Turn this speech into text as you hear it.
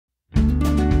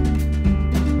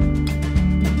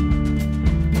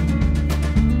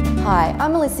Hi,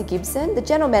 I'm Mellissa Gibson, the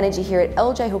General Manager here at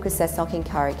LJ Hooker Cessnock in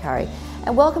Kurri,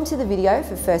 and welcome to the video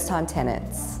for first-time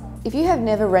tenants. If you have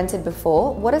never rented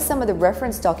before, what are some of the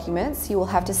reference documents you will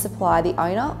have to supply the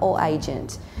owner or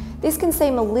agent? This can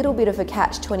seem a little bit of a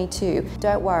catch-22.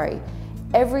 Don't worry,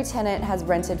 every tenant has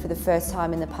rented for the first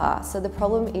time in the past, so the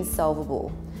problem is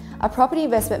solvable. A property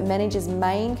investment manager's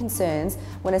main concerns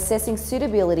when assessing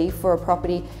suitability for a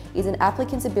property is an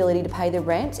applicant's ability to pay the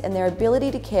rent and their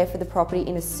ability to care for the property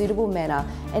in a suitable manner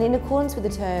and in accordance with the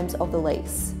terms of the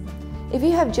lease. If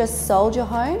you have just sold your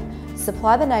home,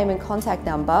 supply the name and contact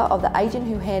number of the agent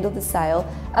who handled the sale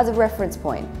as a reference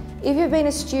point. If you've been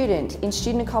a student in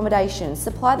student accommodation,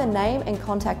 supply the name and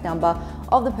contact number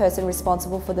of the person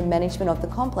responsible for the management of the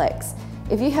complex.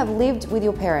 If you have lived with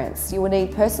your parents, you will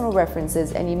need personal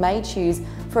references and you may choose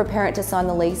for a parent to sign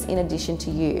the lease in addition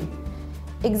to you.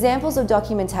 Examples of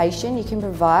documentation you can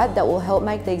provide that will help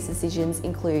make these decisions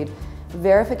include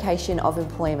verification of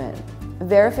employment,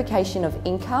 verification of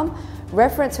income,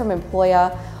 reference from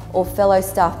employer or fellow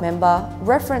staff member,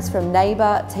 reference from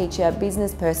neighbour, teacher,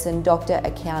 business person, doctor,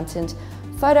 accountant,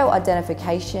 photo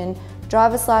identification,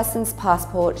 driver's licence,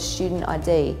 passport, student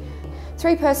ID.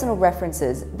 3 personal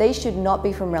references. These should not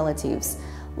be from relatives.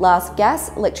 Last gas,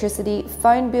 electricity,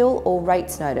 phone bill or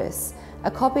rates notice.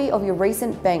 A copy of your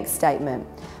recent bank statement.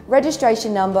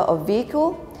 Registration number of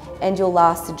vehicle and your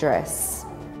last address.